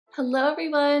Hello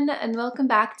everyone, and welcome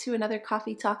back to another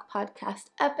Coffee Talk podcast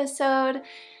episode.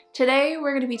 Today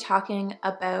we're going to be talking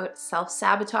about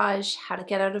self-sabotage, how to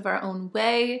get out of our own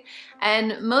way,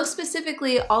 and most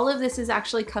specifically, all of this is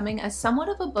actually coming as somewhat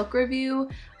of a book review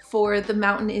for The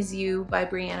Mountain Is You by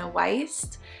Brianna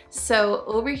Wiest. So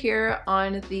over here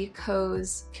on the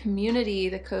Co's community,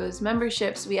 the Co's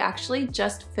memberships, we actually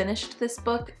just finished this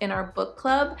book in our book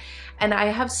club, and I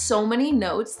have so many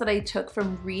notes that I took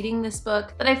from reading this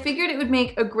book that I figured it would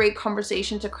make a great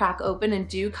conversation to crack open and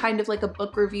do kind of like a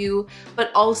book review,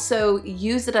 but also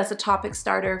use it as a topic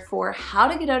starter for how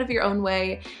to get out of your own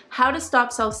way, how to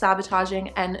stop self-sabotaging,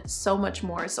 and so much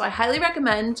more. So I highly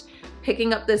recommend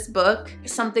picking up this book.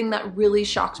 Something that really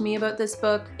shocked me about this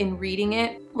book in reading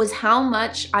it was how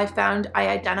much I found I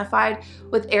identified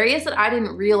with areas that I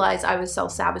didn't realize I was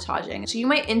self-sabotaging. So you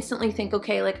might instantly think,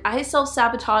 okay, like I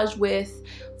self-sabotage with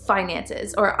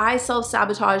finances, or I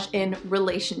self-sabotage in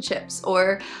relationships,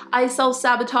 or I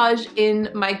self-sabotage in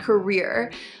my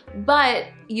career. But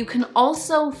you can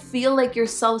also feel like you're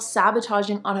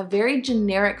self-sabotaging on a very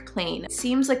generic plane. It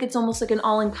seems like it's almost like an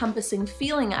all-encompassing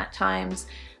feeling at times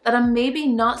that I'm maybe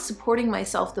not supporting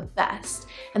myself the best.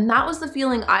 And that was the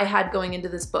feeling I had going into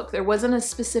this book. There wasn't a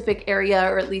specific area,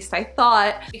 or at least I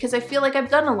thought, because I feel like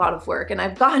I've done a lot of work and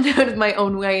I've gotten out of my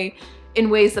own way in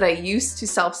ways that I used to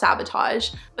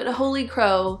self-sabotage. But holy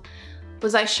crow,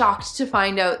 was I shocked to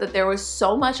find out that there was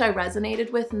so much I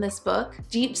resonated with in this book,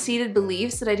 deep-seated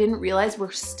beliefs that I didn't realize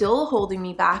were still holding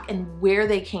me back and where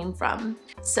they came from.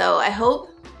 So I hope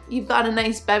you've got a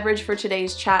nice beverage for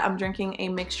today's chat. I'm drinking a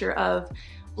mixture of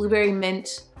blueberry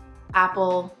mint,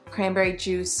 apple, cranberry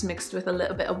juice mixed with a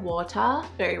little bit of water.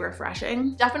 Very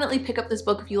refreshing. Definitely pick up this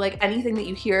book if you like anything that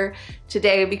you hear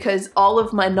today, because all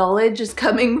of my knowledge is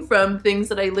coming from things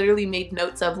that I literally made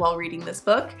notes of while reading this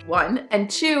book, one. And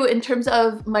two, in terms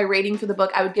of my rating for the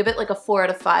book, I would give it like a 4 out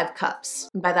of 5 cups.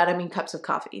 And by that I mean cups of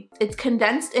coffee. It's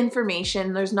condensed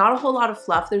information. There's not a whole lot of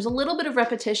fluff. There's a little bit of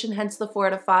repetition, hence the 4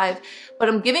 out of 5, but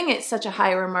I'm giving it such a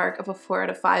higher mark of a 4 out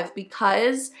of 5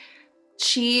 because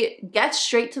she gets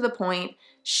straight to the point.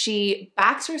 She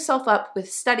backs herself up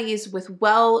with studies, with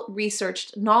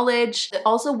well-researched knowledge. It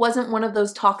also wasn't one of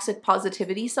those toxic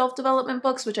positivity self-development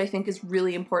books, which I think is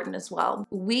really important as well.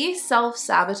 We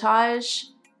self-sabotage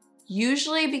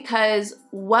usually because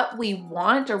what we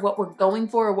want, or what we're going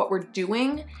for, or what we're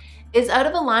doing is out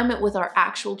of alignment with our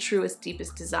actual truest,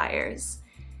 deepest desires.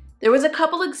 There was a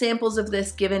couple examples of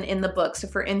this given in the book. So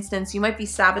for instance, you might be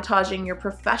sabotaging your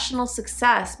professional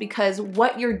success because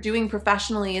what you're doing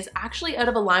professionally is actually out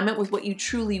of alignment with what you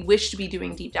truly wish to be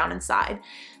doing deep down inside.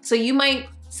 So you might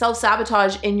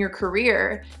self-sabotage in your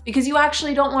career because you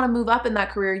actually don't want to move up in that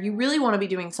career. You really want to be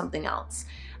doing something else.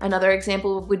 Another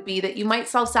example would be that you might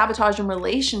self-sabotage in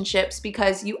relationships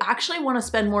because you actually want to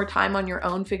spend more time on your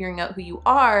own figuring out who you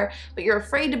are, but you're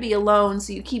afraid to be alone,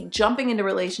 so you keep jumping into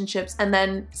relationships and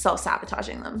then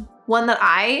self-sabotaging them. One that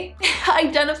I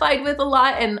identified with a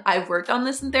lot, and I've worked on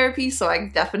this in therapy, so I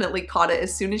definitely caught it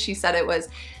as soon as she said it, was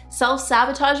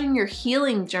self-sabotaging your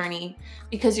healing journey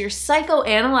because you're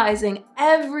psychoanalyzing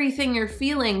everything you're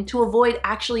feeling to avoid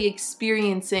actually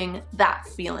experiencing that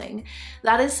feeling.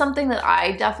 That is something that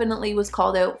I definitely was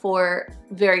called out for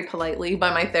very politely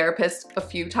by my therapist a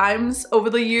few times over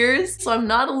the years. So I'm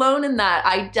not alone in that.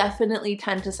 I definitely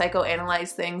tend to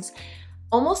psychoanalyze things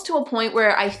almost to a point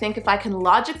where I think if I can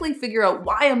logically figure out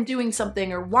why I'm doing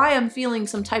something or why I'm feeling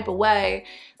some type of way,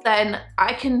 then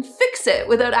I can fix it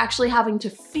without actually having to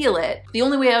feel it. The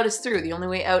only way out is through. The only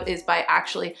way out is by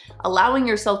actually allowing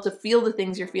yourself to feel the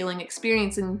things you're feeling,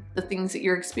 experiencing the things that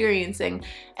you're experiencing.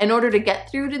 In order to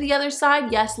get through to the other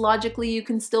side, yes, logically you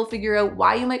can still figure out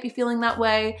why you might be feeling that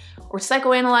way or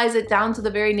psychoanalyze it down to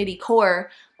the very nitty core,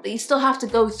 but you still have to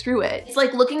go through it. It's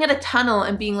like looking at a tunnel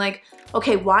and being like,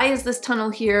 okay, why is this tunnel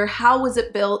here? How was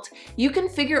it built? You can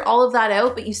figure all of that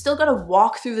out, but you still gotta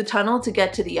walk through the tunnel to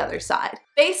get to the other side.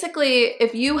 Basically,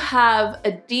 if you have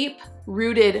a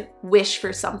deep-rooted wish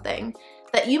for something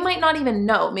that you might not even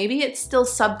know, maybe it's still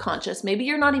subconscious, maybe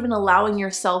you're not even allowing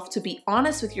yourself to be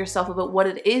honest with yourself about what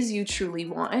it is you truly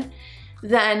want,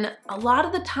 then a lot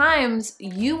of the times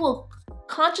you will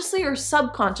consciously or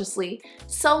subconsciously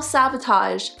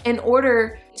self-sabotage in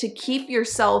order to keep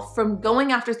yourself from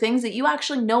going after things that you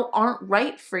actually know aren't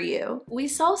right for you. We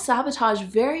self-sabotage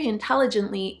very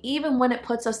intelligently, even when it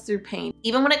puts us through pain,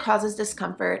 even when it causes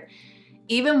discomfort,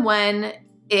 even when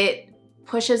it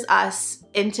pushes us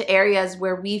into areas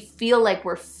where we feel like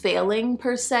we're failing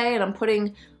per se, and I'm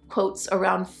putting quotes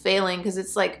around failing, because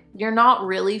it's like, you're not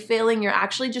really failing, you're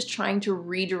actually just trying to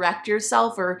redirect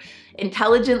yourself, or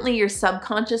intelligently your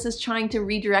subconscious is trying to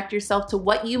redirect yourself to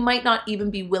what you might not even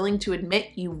be willing to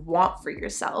admit you want for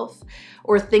yourself,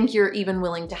 or think you're even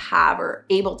willing to have, or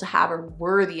able to have, or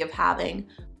worthy of having,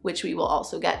 which we will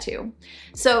also get to.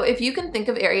 So if you can think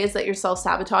of areas that you're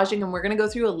self-sabotaging, and we're gonna go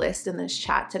through a list in this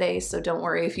chat today, so don't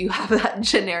worry if you have that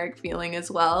generic feeling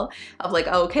as well of like,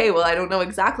 oh, okay, well, I don't know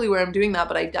exactly where I'm doing that,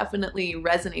 but I definitely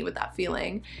resonate with that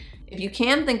feeling. If you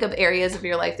can think of areas of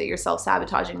your life that you're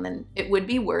self-sabotaging, then it would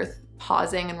be worth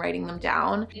pausing and writing them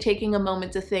down, taking a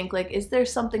moment to think like, is there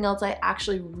something else I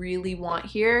actually really want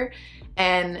here?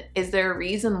 And is there a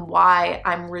reason why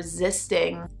I'm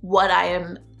resisting what I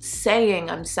am saying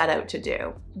I'm set out to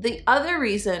do? The other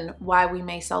reason why we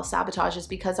may self-sabotage is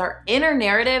because our inner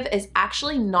narrative is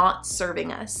actually not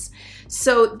serving us.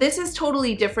 So this is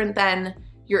totally different than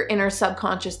your inner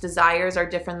subconscious desires are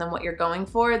different than what you're going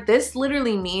for. This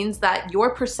literally means that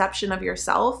your perception of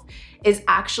yourself is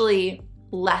actually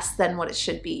less than what it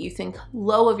should be. You think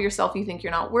low of yourself, you think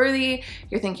you're not worthy,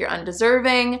 you think you're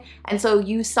undeserving, and so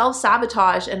you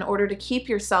self-sabotage in order to keep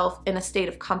yourself in a state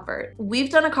of comfort. We've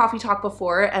done a coffee talk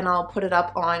before, and I'll put it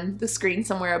up on the screen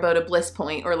somewhere, about a bliss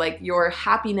point, or like your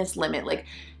happiness limit. Like,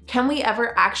 can we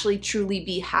ever actually truly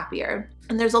be happier?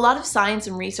 And there's a lot of science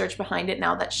and research behind it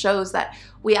now that shows that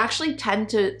we actually tend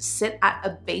to sit at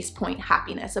a base point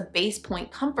happiness. A base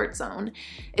point comfort zone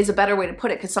is a better way to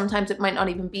put it, because sometimes it might not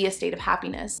even be a state of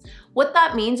happiness. What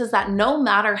that means is that no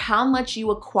matter how much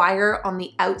you acquire on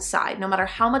the outside, no matter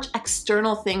how much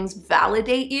external things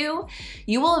validate you,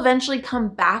 you will eventually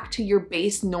come back to your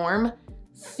base norm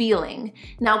feeling.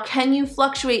 Now, can you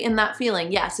fluctuate in that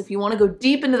feeling? Yes, if you want to go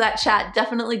deep into that chat,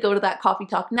 definitely go to that coffee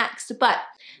talk next. But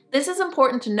this is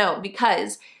important to note,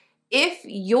 because if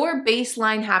your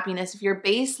baseline happiness, if your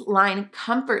baseline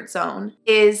comfort zone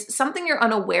is something you're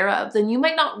unaware of, then you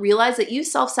might not realize that you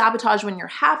self-sabotage when you're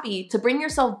happy to bring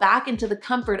yourself back into the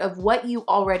comfort of what you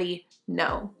already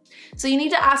know. So you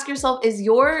need to ask yourself, is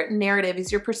your narrative,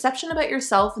 is your perception about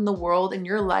yourself and the world and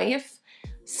your life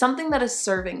something that is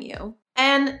serving you?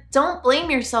 And don't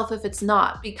blame yourself if it's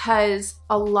not, because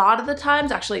a lot of the times,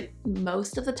 actually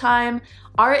most of the time,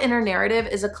 our inner narrative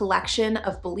is a collection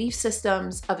of belief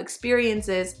systems, of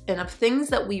experiences, and of things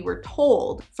that we were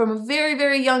told from a very,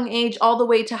 very young age all the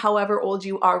way to however old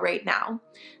you are right now.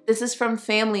 This is from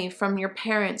family, from your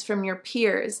parents, from your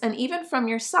peers, and even from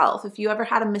yourself. If you ever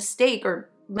had a mistake or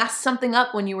messed something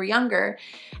up when you were younger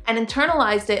and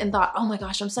internalized it and thought, oh my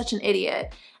gosh, I'm such an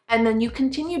idiot, and then you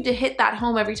continued to hit that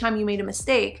home every time you made a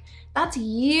mistake, that's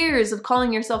years of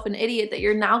calling yourself an idiot that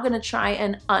you're now gonna try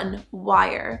and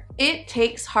unwire. It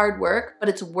takes hard work, but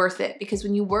it's worth it, because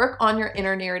when you work on your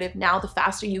inner narrative now, the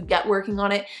faster you get working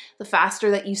on it, the faster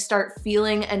that you start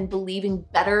feeling and believing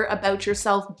better about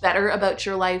yourself, better about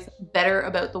your life, better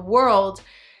about the world,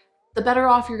 the better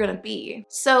off you're gonna be.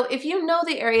 So if you know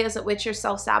the areas at which you're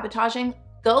self-sabotaging,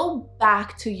 go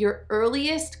back to your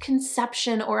earliest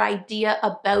conception or idea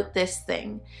about this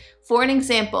thing. For an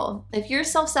example, if you're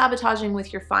self-sabotaging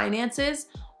with your finances,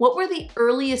 what were the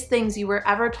earliest things you were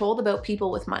ever told about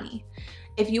people with money?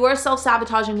 If you are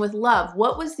self-sabotaging with love,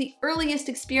 what was the earliest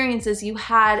experiences you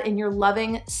had in your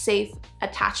loving, safe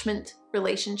attachment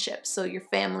relationships? So your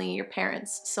family, your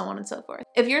parents, so on and so forth.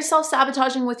 If you're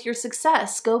self-sabotaging with your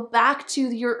success, go back to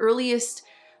your earliest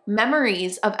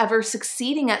memories of ever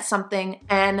succeeding at something,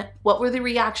 and what were the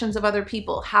reactions of other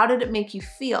people? How did it make you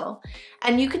feel?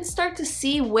 And you can start to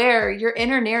see where your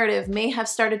inner narrative may have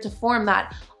started to form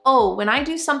that, oh, when I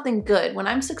do something good, when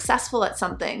I'm successful at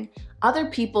something, other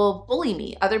people bully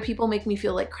me, other people make me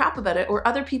feel like crap about it, or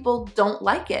other people don't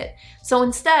like it. So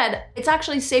instead, it's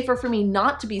actually safer for me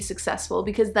not to be successful,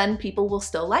 because then people will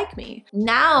still like me.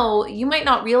 Now, you might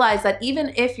not realize that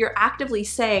even if you're actively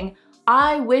saying,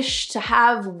 I wish to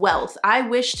have wealth, I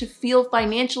wish to feel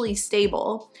financially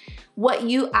stable, what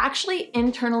you actually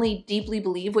internally deeply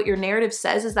believe, what your narrative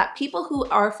says, is that people who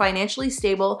are financially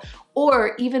stable,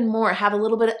 or even more, have a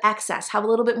little bit of excess, have a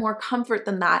little bit more comfort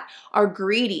than that, are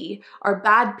greedy, are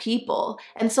bad people.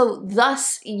 And so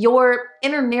thus your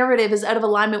inner narrative is out of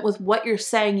alignment with what you're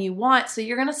saying you want. So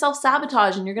you're gonna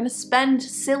self-sabotage, and you're gonna spend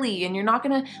silly, and you're not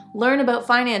gonna learn about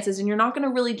finances, and you're not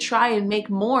gonna really try and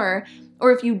make more.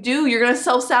 Or if you do, you're gonna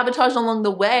self-sabotage along the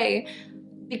way,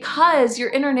 because your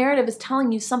inner narrative is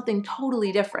telling you something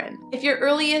totally different. If your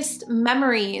earliest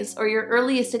memories or your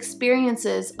earliest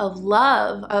experiences of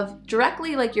love, of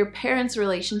directly like your parents'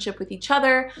 relationship with each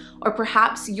other, or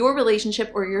perhaps your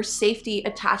relationship or your safety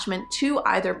attachment to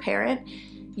either parent,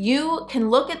 you can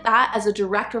look at that as a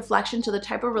direct reflection to the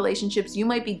type of relationships you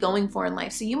might be going for in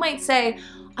life. So you might say,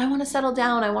 I want to settle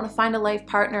down, I want to find a life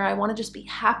partner, I want to just be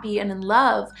happy and in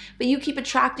love, but you keep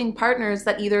attracting partners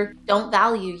that either don't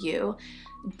value you,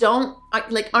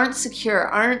 aren't secure,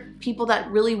 aren't people that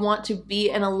really want to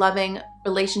be in a loving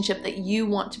relationship that you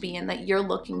want to be in, that you're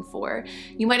looking for.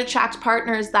 You might attract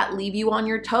partners that leave you on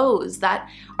your toes, that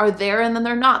are there and then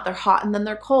they're not, they're hot and then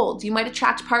they're cold. You might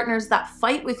attract partners that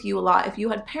fight with you a lot if you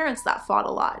had parents that fought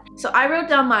a lot. So I wrote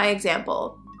down my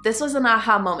example. This was an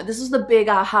aha moment. This was the big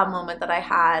aha moment that I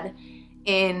had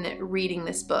in reading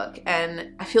this book.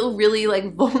 And I feel really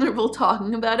vulnerable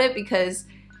talking about it because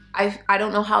I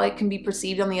don't know how it can be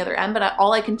perceived on the other end, but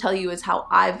all I can tell you is how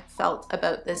I've felt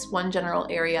about this one general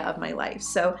area of my life.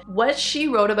 So what she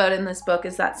wrote about in this book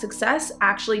is that success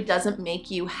actually doesn't make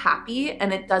you happy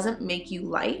and it doesn't make you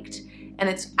liked, and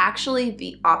it's actually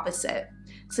the opposite.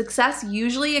 Success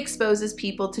usually exposes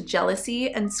people to jealousy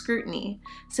and scrutiny.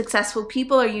 Successful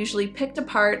people are usually picked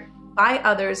apart by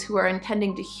others who are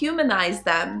intending to humanize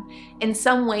them in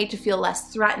some way to feel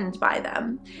less threatened by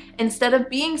them. Instead of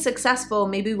being successful,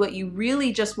 maybe what you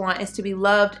really just want is to be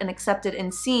loved and accepted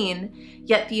and seen,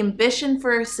 yet the ambition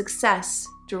for success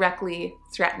directly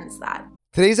threatens that.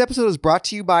 Today's episode is brought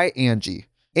to you by Angie.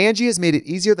 Angie has made it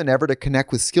easier than ever to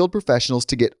connect with skilled professionals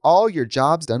to get all your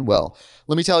jobs done well.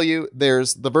 Let me tell you,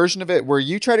 there's the version of it where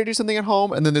you try to do something at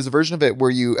home, and then there's a version of it where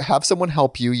you have someone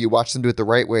help you, you watch them do it the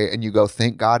right way, and you go,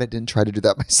 thank God I didn't try to do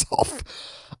that myself.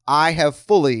 I have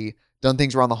fully done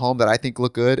things around the home that I think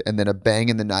look good, and then a bang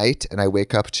in the night, and I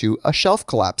wake up to a shelf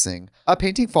collapsing, a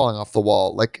painting falling off the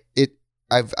wall.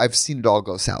 I've seen it all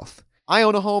go south. I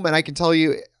own a home, and I can tell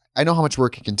you, I know how much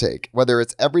work it can take. Whether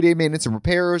it's everyday maintenance and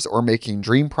repairs or making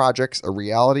dream projects a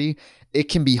reality, it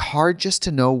can be hard just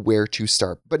to know where to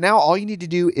start. But now all you need to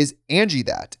do is Angie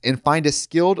that and find a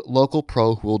skilled local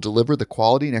pro who will deliver the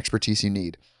quality and expertise you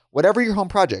need. Whatever your home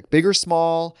project, big or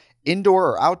small,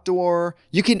 indoor or outdoor,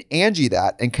 you can Angie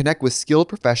that and connect with skilled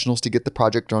professionals to get the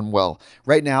project done well.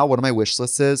 Right now, one of my wish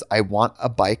lists is I want a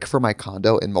bike for my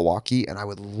condo in Milwaukee, and I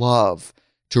would love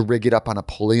to rig it up on a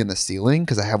pulley in the ceiling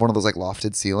because I have one of those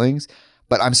lofted ceilings,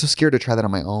 but I'm so scared to try that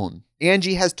on my own.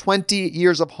 Angie has 20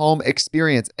 years of home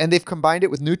experience, and they've combined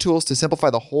it with new tools to simplify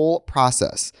the whole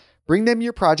process. Bring them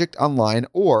your project online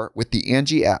or with the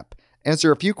Angie app.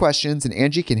 Answer a few questions and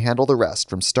Angie can handle the rest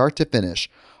from start to finish,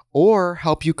 or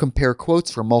help you compare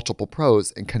quotes from multiple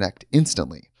pros and connect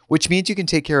instantly, which means you can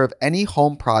take care of any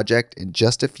home project in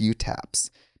just a few taps.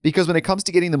 Because when it comes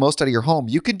to getting the most out of your home,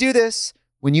 you can do this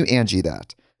when you Angie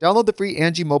that. Download the free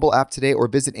Angie mobile app today or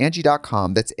visit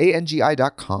Angie.com. That's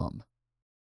ANGI.com.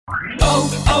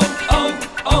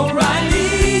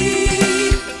 O'Reilly!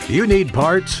 You need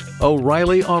parts?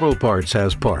 O'Reilly Auto Parts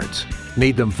has parts.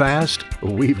 Need them fast?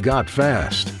 We've got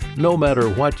fast. No matter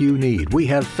what you need, we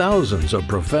have thousands of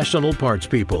professional parts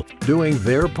people doing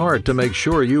their part to make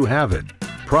sure you have it.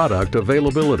 Product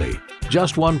availability.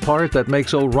 Just one part that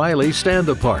makes O'Reilly stand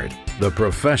apart. The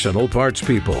professional parts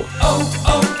people.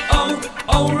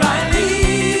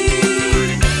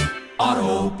 O'Reilly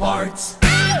Auto Parts.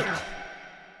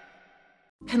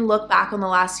 Can look back on the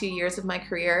last few years of my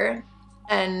career,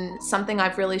 and something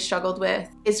I've really struggled with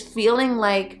is feeling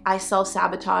like I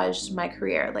self-sabotaged my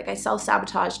career, like I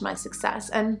self-sabotaged my success.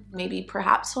 And maybe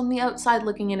perhaps from the outside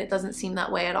looking in, it doesn't seem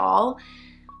that way at all.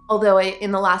 Although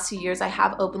in the last few years, I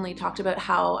have openly talked about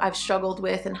how I've struggled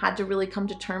with and had to really come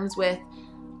to terms with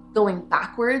going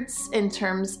backwards in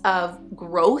terms of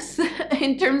growth,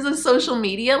 in terms of social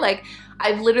media. Like,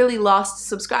 I've literally lost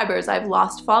subscribers, I've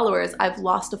lost followers, I've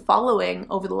lost a following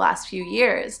over the last few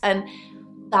years. And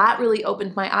that really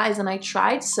opened my eyes. And I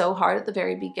tried so hard at the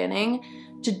very beginning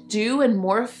to do and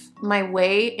morph my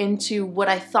way into what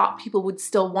I thought people would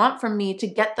still want from me, to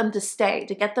get them to stay,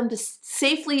 to get them to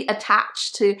safely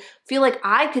attach, to feel like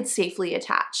I could safely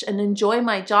attach and enjoy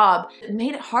my job. It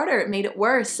made it harder, it made it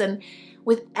worse. And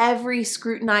with every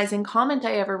scrutinizing comment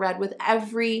I ever read, with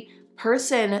every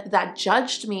person that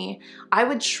judged me, I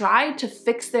would try to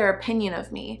fix their opinion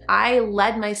of me. I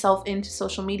led myself into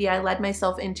social media, I led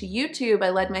myself into YouTube, I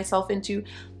led myself into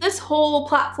this whole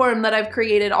platform that I've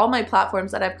created, all my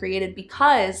platforms that I've created,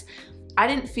 because I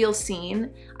didn't feel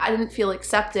seen, I didn't feel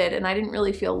accepted, and I didn't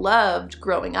really feel loved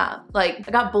growing up. Like,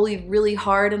 I got bullied really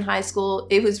hard in high school.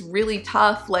 It was really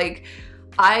tough. Like,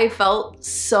 I felt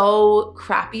so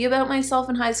crappy about myself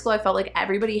in high school. I felt like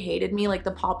everybody hated me, like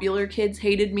the popular kids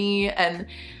hated me, and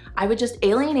I would just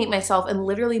alienate myself and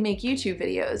literally make YouTube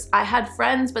videos. I had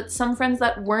friends, but some friends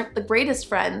that weren't the greatest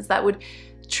friends, that would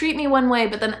treat me one way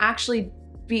but then actually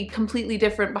be completely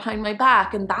different behind my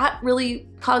back, and that really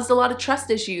caused a lot of trust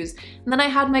issues. And then I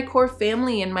had my core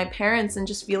family and my parents, and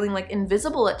just feeling like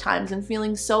invisible at times and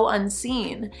feeling so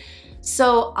unseen.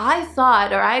 So I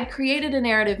thought, or I had created a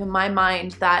narrative in my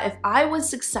mind that if I was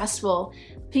successful,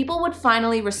 people would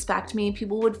finally respect me,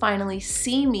 people would finally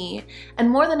see me, and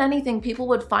more than anything, people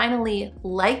would finally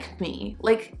like me.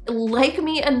 Like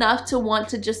me enough to want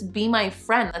to just be my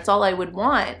friend. That's all I would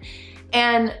want.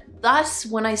 And thus,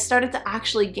 when I started to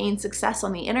actually gain success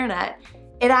on the internet,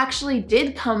 it actually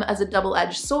did come as a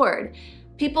double-edged sword.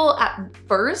 People at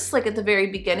first, like at the very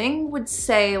beginning, would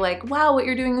say like, wow, what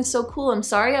you're doing is so cool. I'm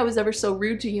sorry I was ever so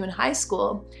rude to you in high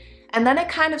school. And then it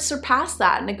kind of surpassed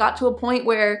that, and it got to a point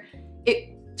where it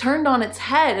turned on its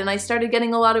head, and I started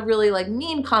getting a lot of really like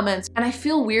mean comments. And I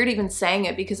feel weird even saying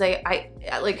it because I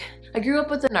grew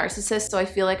up with a narcissist, so I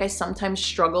feel like I sometimes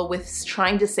struggle with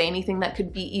trying to say anything that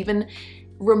could be even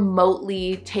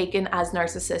remotely taken as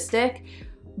narcissistic.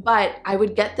 But I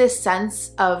would get this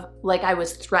sense of like I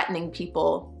was threatening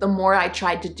people the more I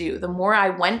tried to do. The more I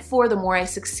went for, the more I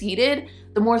succeeded,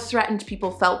 the more threatened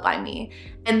people felt by me.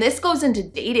 And this goes into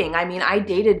dating. I mean, I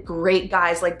dated great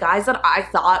guys, like guys that I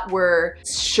thought were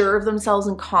sure of themselves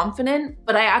and confident,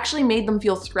 but I actually made them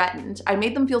feel threatened. I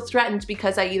made them feel threatened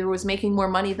because I either was making more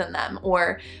money than them,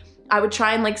 or I would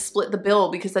try and like split the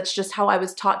bill because that's just how I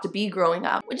was taught to be growing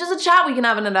up, which is a chat we can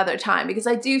have in another time, because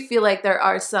I do feel like there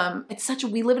are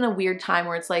we live in a weird time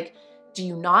where it's like, do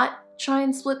you not try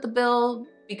and split the bill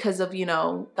because of, you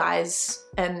know, guys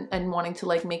and wanting to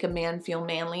like make a man feel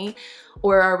manly?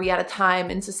 Or are we at a time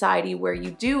in society where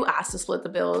you do ask to split the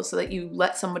bill so that you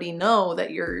let somebody know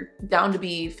that you're down to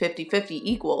be 50-50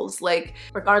 equals? Like,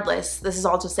 regardless, this is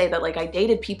all to say that like I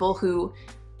dated people who,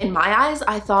 in my eyes,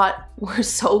 I thought were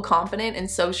so confident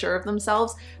and so sure of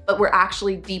themselves, but were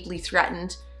actually deeply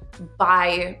threatened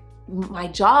by my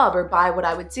job or by what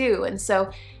I would do. And so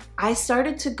I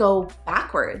started to go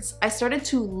backwards. I started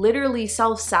to literally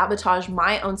self-sabotage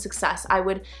my own success. I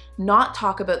would not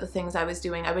talk about the things I was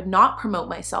doing. I would not promote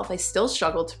myself. I still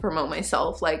struggle to promote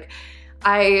myself. Like,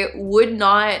 I would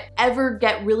not ever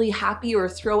get really happy or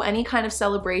throw any kind of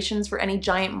celebrations for any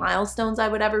giant milestones I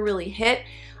would ever really hit.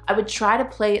 I would try to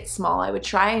play it small. I would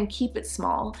try and keep it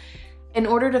small in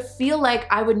order to feel like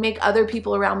I would make other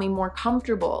people around me more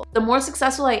comfortable. The more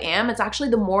successful I am, it's actually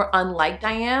the more unliked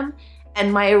I am.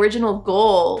 And my original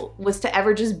goal was to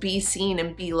ever just be seen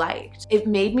and be liked. It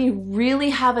made me really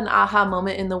have an aha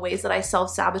moment in the ways that I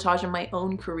self-sabotage in my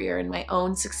own career and my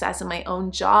own success and my own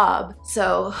job.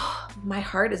 So my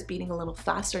heart is beating a little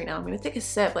fast right now. I'm gonna take a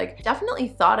sip. Like, definitely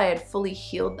thought I had fully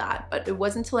healed that, but it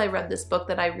wasn't until I read this book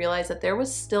that I realized that there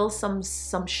was still some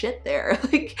shit there.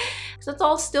 Like, because it's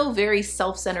all still very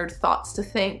self-centered thoughts to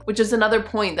think, which is another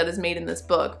point that is made in this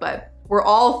book. But we're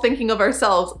all thinking of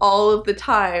ourselves all of the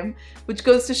time, which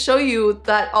goes to show you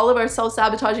that all of our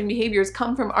self-sabotaging behaviors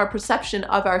come from our perception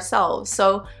of ourselves.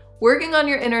 So working on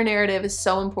your inner narrative is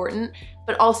so important,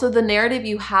 but also the narrative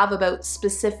you have about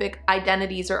specific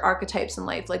identities or archetypes in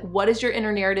life. Like, what is your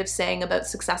inner narrative saying about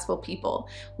successful people?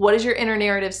 What is your inner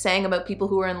narrative saying about people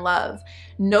who are in love?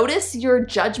 Notice your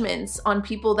judgments on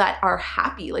people that are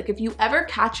happy. Like, if you ever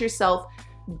catch yourself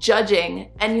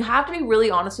judging, and you have to be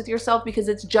really honest with yourself, because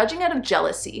it's judging out of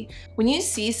jealousy. When you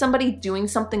see somebody doing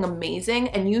something amazing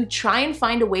and you try and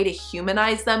find a way to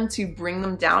humanize them to bring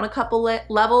them down a couple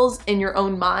levels in your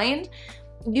own mind,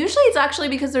 usually it's actually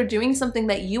because they're doing something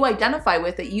that you identify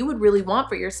with, that you would really want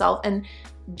for yourself. And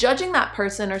judging that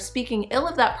person or speaking ill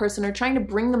of that person or trying to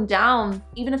bring them down,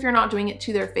 even if you're not doing it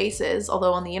to their faces,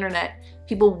 although on the internet,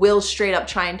 people will straight up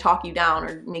try and talk you down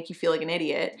or make you feel like an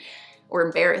idiot or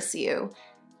embarrass you.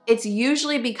 It's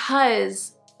usually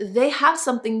because they have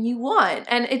something you want,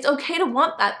 and it's okay to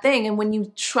want that thing. And when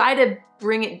you try to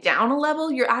bring it down a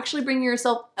level, you're actually bringing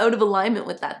yourself out of alignment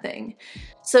with that thing.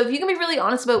 So if you can be really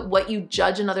honest about what you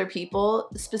judge in other people,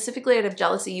 specifically out of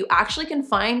jealousy, you actually can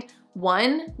find,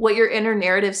 one, what your inner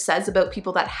narrative says about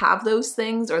people that have those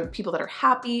things, or the people that are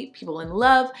happy, people in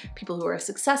love, people who are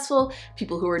successful,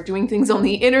 people who are doing things on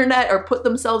the internet or put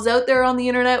themselves out there on the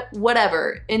internet,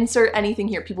 whatever, insert anything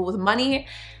here, people with money.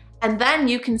 And then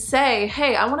you can say,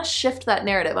 hey, I want to shift that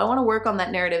narrative. I want to work on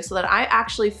that narrative so that I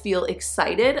actually feel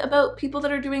excited about people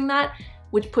that are doing that,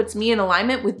 which puts me in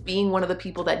alignment with being one of the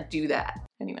people that do that.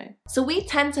 Anyway, so we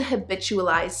tend to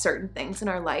habitualize certain things in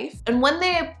our life, and when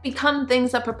they become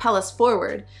things that propel us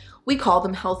forward, we call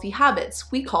them healthy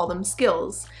habits. We call them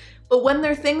skills. But when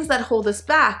they're things that hold us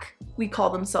back, we call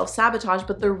them self-sabotage,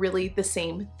 but they're really the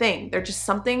same thing. They're just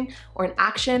something or an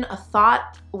action, a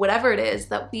thought, whatever it is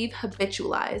that we've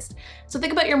habitualized. So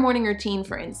think about your morning routine,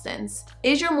 for instance.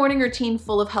 Is your morning routine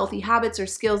full of healthy habits or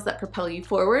skills that propel you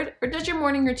forward, or does your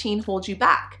morning routine hold you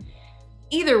back?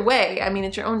 Either way, I mean,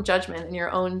 it's your own judgment and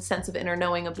your own sense of inner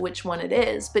knowing of which one it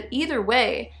is, but either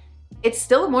way, it's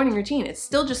still a morning routine. It's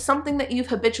still just something that you've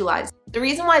habitualized. The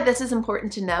reason why this is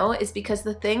important to know is because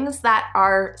the things that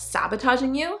are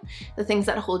sabotaging you, the things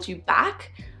that hold you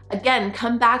back, again,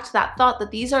 come back to that thought that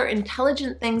these are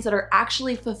intelligent things that are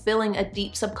actually fulfilling a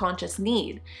deep subconscious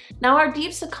need. Now, our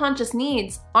deep subconscious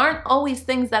needs aren't always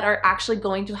things that are actually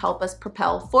going to help us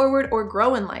propel forward or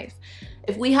grow in life.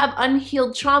 If we have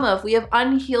unhealed trauma, if we have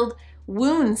unhealed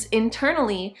wounds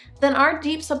internally, then our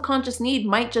deep subconscious need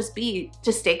might just be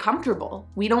to stay comfortable.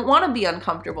 We don't want to be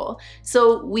uncomfortable.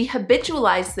 So we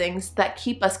habitualize things that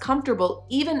keep us comfortable,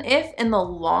 even if in the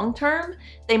long term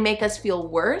they make us feel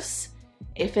worse.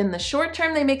 If in the short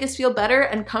term they make us feel better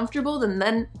and comfortable,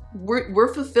 then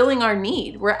we're fulfilling our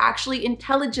need. We're actually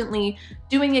intelligently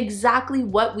doing exactly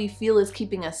what we feel is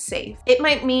keeping us safe. It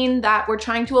might mean that we're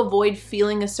trying to avoid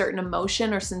feeling a certain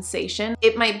emotion or sensation.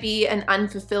 It might be an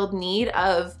unfulfilled need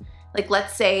of, like,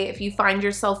 let's say if you find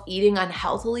yourself eating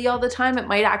unhealthily all the time, it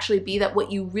might actually be that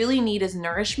what you really need is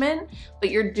nourishment,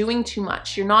 but you're doing too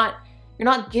much. You're not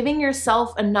giving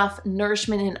yourself enough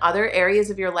nourishment in other areas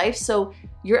of your life, so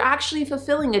you're actually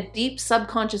fulfilling a deep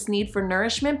subconscious need for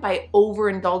nourishment by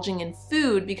overindulging in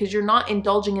food because you're not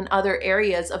indulging in other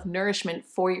areas of nourishment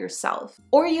for yourself.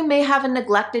 Or you may have a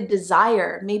neglected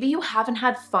desire. Maybe you haven't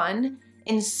had fun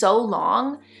in so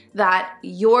long that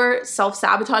your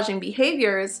self-sabotaging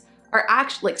behaviors are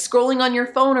actually like scrolling on your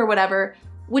phone or whatever,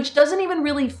 which doesn't even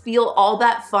really feel all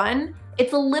that fun.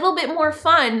 It's a little bit more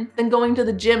fun than going to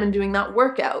the gym and doing that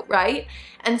workout, right?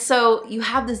 And so you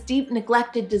have this deep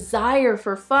neglected desire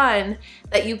for fun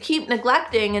that you keep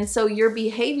neglecting, and so your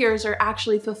behaviors are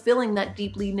actually fulfilling that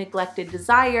deeply neglected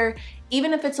desire,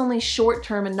 even if it's only short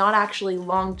term and not actually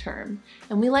long term.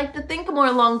 And we like to think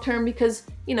more long term because,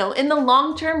 in the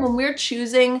long term, when we're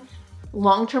choosing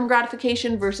long-term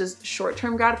gratification versus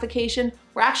short-term gratification,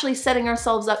 we're actually setting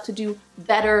ourselves up to do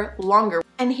better longer.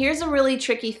 And here's a really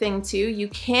tricky thing too. You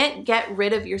can't get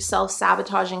rid of your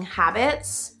self-sabotaging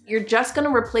habits. You're just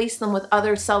gonna replace them with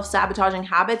other self-sabotaging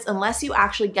habits unless you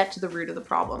actually get to the root of the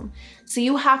problem. So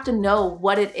you have to know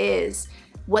what it is,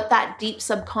 what that deep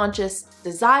subconscious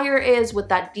desire is, what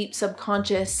that deep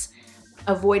subconscious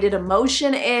avoided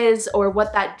emotion is, or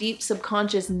what that deep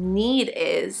subconscious need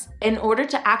is in order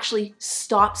to actually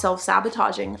stop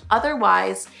self-sabotaging.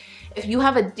 Otherwise, if you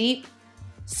have a deep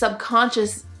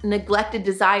subconscious neglected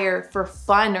desire for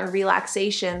fun or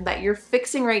relaxation that you're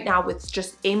fixing right now with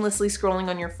just aimlessly scrolling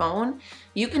on your phone,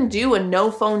 you can do a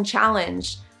no phone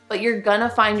challenge, but you're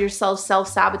gonna find yourself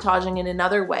self-sabotaging in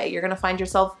another way. You're gonna find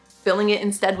yourself filling it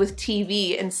instead with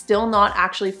TV and still not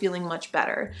actually feeling much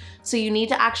better. So you need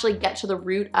to actually get to the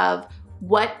root of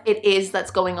what it is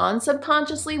that's going on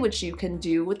subconsciously, which you can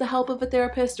do with the help of a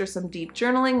therapist or some deep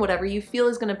journaling, whatever you feel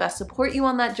is gonna best support you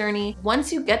on that journey.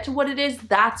 Once you get to what it is,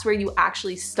 that's where you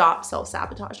actually stop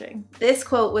self-sabotaging. This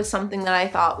quote was something that I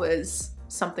thought was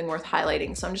something worth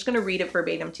highlighting, so I'm just gonna read it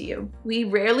verbatim to you. We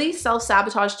rarely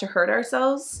self-sabotage to hurt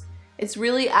ourselves. It's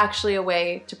really actually a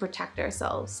way to protect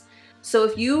ourselves. So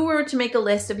if you were to make a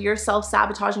list of your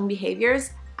self-sabotaging behaviors,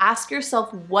 ask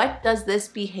yourself, what does this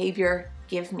behavior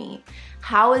give me?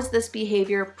 How is this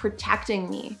behavior protecting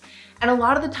me? And a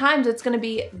lot of the times it's gonna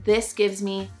be, this gives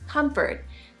me comfort.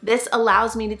 This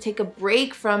allows me to take a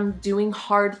break from doing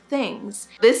hard things.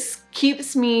 This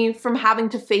keeps me from having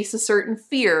to face a certain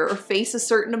fear or face a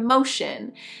certain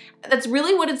emotion. That's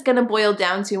really what it's gonna boil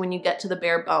down to when you get to the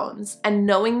bare bones. And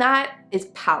knowing that is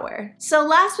power. So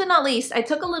last but not least, I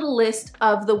took a little list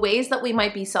of the ways that we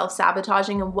might be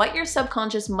self-sabotaging and what your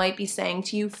subconscious might be saying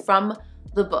to you from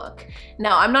the book.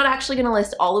 Now, I'm not actually gonna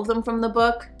list all of them from the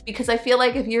book because I feel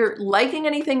like if you're liking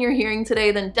anything you're hearing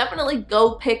today, then definitely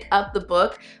go pick up the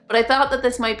book. But I thought that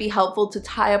this might be helpful to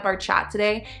tie up our chat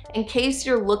today in case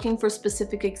you're looking for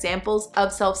specific examples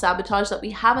of self-sabotage that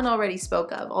we haven't already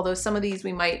spoke of, although some of these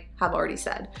we might have already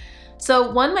said.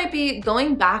 So one might be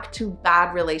going back to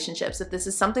bad relationships. If this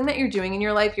is something that you're doing in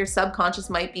your life, your subconscious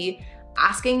might be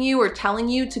asking you or telling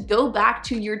you to go back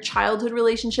to your childhood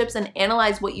relationships and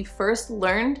analyze what you first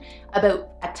learned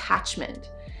about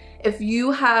attachment. If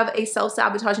you have a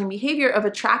self-sabotaging behavior of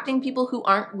attracting people who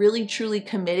aren't really truly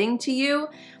committing to you,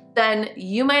 then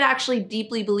you might actually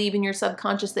deeply believe in your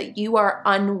subconscious that you are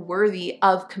unworthy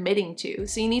of committing to.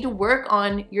 So you need to work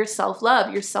on your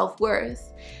self-love, your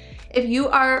self-worth. If you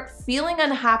are feeling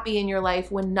unhappy in your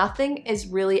life when nothing is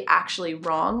really actually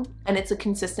wrong, and it's a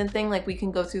consistent thing, like we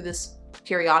can go through this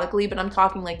periodically, but I'm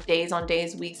talking like days on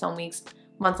days, weeks on weeks,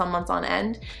 months on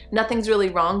end, nothing's really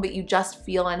wrong, but you just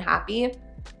feel unhappy,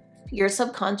 your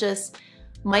subconscious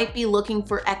might be looking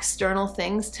for external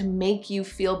things to make you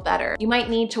feel better. You might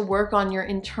need to work on your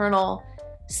internal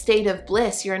state of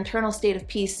bliss, your internal state of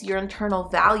peace, your internal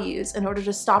values in order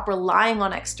to stop relying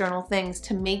on external things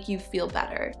to make you feel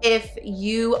better. If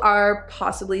you are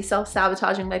possibly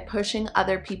self-sabotaging by pushing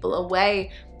other people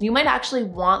away, you might actually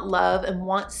want love and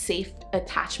want safe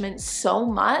attachment so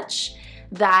much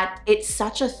that it's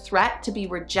such a threat to be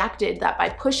rejected that by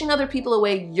pushing other people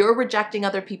away, you're rejecting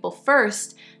other people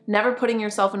first, never putting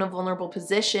yourself in a vulnerable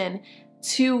position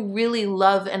to really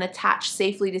love and attach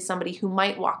safely to somebody who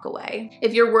might walk away.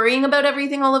 If you're worrying about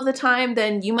everything all of the time,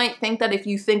 then you might think that if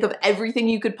you think of everything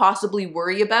you could possibly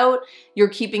worry about, you're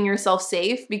keeping yourself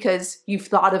safe because you've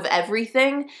thought of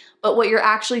everything. But what you're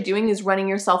actually doing is running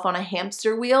yourself on a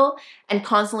hamster wheel and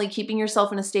constantly keeping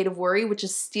yourself in a state of worry, which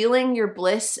is stealing your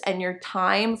bliss and your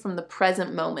time from the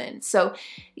present moment. So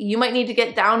you might need to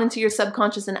get down into your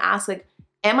subconscious and ask, like,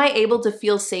 am I able to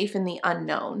feel safe in the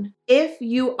unknown? If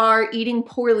you are eating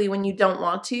poorly when you don't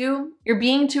want to, you're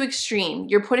being too extreme.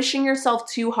 You're pushing yourself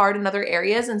too hard in other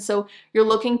areas, and so you're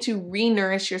looking to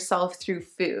re-nourish yourself through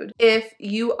food. If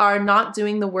you are not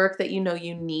doing the work that you know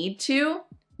you need to,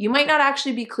 you might not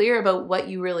actually be clear about what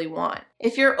you really want.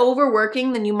 If you're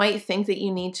overworking, then you might think that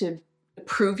you need to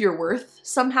prove your worth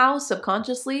somehow,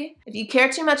 subconsciously. If you care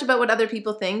too much about what other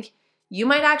people think, you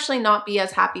might actually not be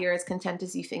as happy or as content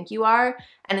as you think you are,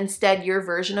 and instead your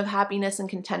version of happiness and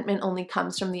contentment only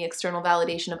comes from the external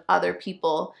validation of other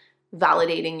people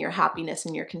validating your happiness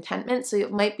and your contentment. So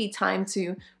it might be time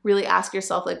to really ask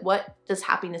yourself, like, what does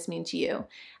happiness mean to you?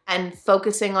 And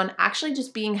focusing on actually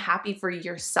just being happy for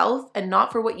yourself and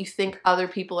not for what you think other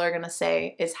people are gonna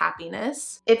say is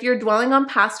happiness. If you're dwelling on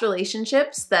past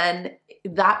relationships, then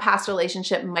that past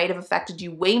relationship might have affected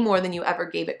you way more than you ever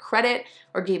gave it credit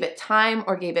or gave it time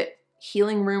or gave it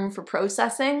healing room for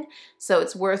processing. So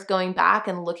it's worth going back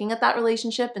and looking at that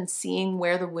relationship and seeing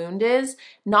where the wound is,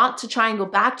 not to try and go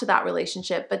back to that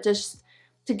relationship, but just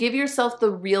to give yourself the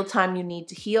real time you need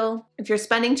to heal. If you're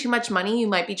spending too much money, you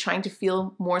might be trying to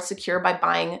feel more secure by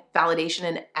buying validation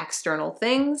in external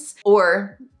things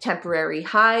or temporary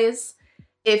highs.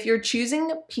 If you're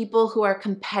choosing people who are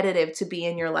competitive to be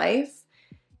in your life,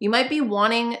 you might be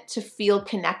wanting to feel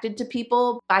connected to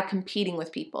people by competing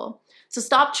with people. So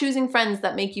stop choosing friends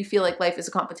that make you feel like life is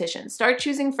a competition. Start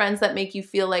choosing friends that make you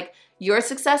feel like your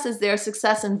success is their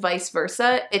success and vice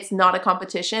versa. It's not a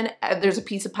competition. There's a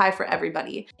piece of pie for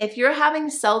everybody. If you're having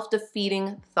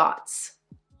self-defeating thoughts,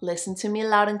 listen to me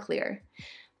loud and clear.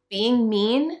 Being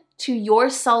mean to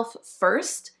yourself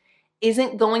first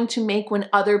isn't going to make when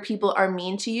other people are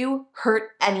mean to you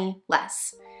hurt any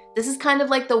less. This is kind of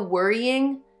like the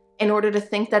worrying in order to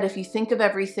think that if you think of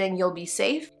everything, you'll be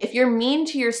safe. If you're mean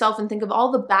to yourself and think of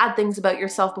all the bad things about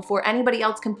yourself before anybody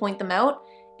else can point them out,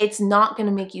 it's not gonna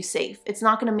make you safe. It's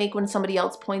not gonna make when somebody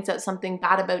else points out something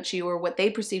bad about you or what they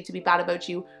perceive to be bad about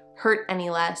you hurt any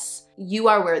less. You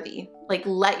are worthy. Like,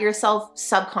 let yourself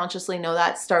subconsciously know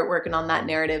that. Start working on that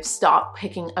narrative. Stop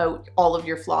picking out all of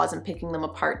your flaws and picking them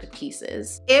apart to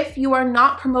pieces. If you are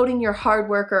not promoting your hard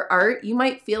work or art, you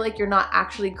might feel like you're not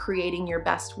actually creating your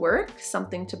best work,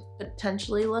 something to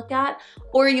potentially look at.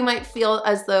 Or you might feel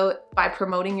as though by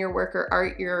promoting your work or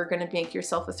art, you're gonna make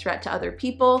yourself a threat to other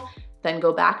people. Then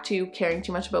go back to caring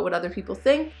too much about what other people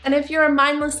think. And if you're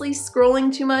mindlessly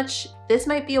scrolling too much, this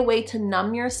might be a way to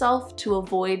numb yourself to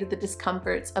avoid the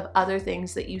discomforts of other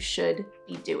things that you should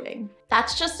be doing.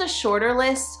 That's just a shorter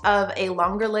list of a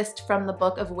longer list from the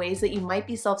book of ways that you might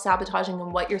be self-sabotaging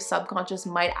and what your subconscious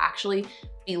might actually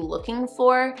be looking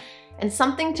for, and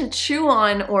something to chew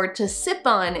on or to sip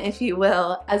on, if you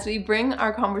will, as we bring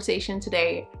our conversation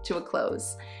today to a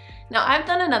close. Now, I've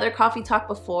done another coffee talk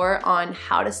before on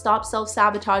how to stop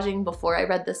self-sabotaging before I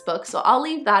read this book, so I'll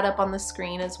leave that up on the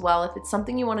screen as well if it's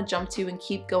something you want to jump to and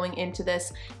keep going into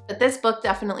this. But this book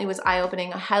definitely was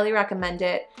eye-opening. I highly recommend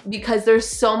it because there's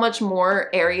so much more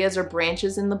areas or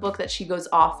branches in the book that she goes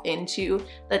off into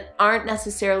that aren't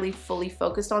necessarily fully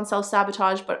focused on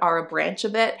self-sabotage, but are a branch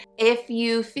of it. If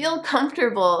you feel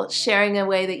comfortable sharing a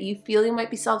way that you feel you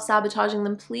might be self-sabotaging,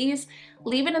 then please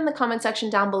leave it in the comment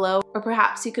section down below, or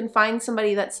perhaps you can find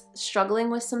somebody that's struggling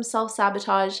with some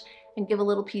self-sabotage and give a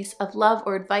little piece of love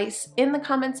or advice in the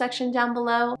comment section down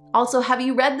below. Also, have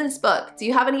you read this book? Do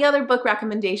you have any other book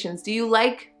recommendations? Do you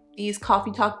like these coffee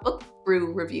talk book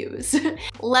brew reviews.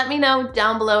 Let me know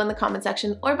down below in the comment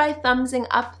section or by thumbsing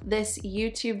up this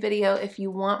YouTube video if you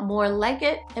want more like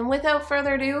it. And without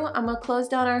further ado, I'm gonna close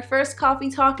down our first coffee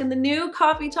talk in the new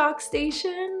coffee talk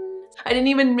station. I didn't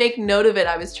even make note of it.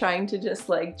 I was trying to just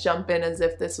like jump in as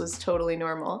if this was totally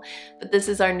normal. But this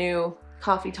is our new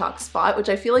coffee talk spot, which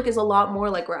I feel like is a lot more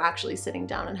like we're actually sitting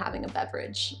down and having a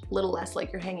beverage, a little less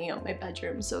like you're hanging out in my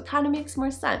bedroom. So it kind of makes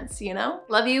more sense, you know?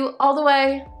 Love you all the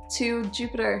way to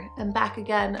Jupiter and back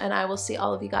again. And I will see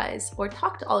all of you guys or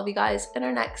talk to all of you guys in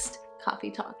our next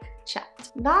coffee talk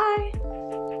chat. Bye.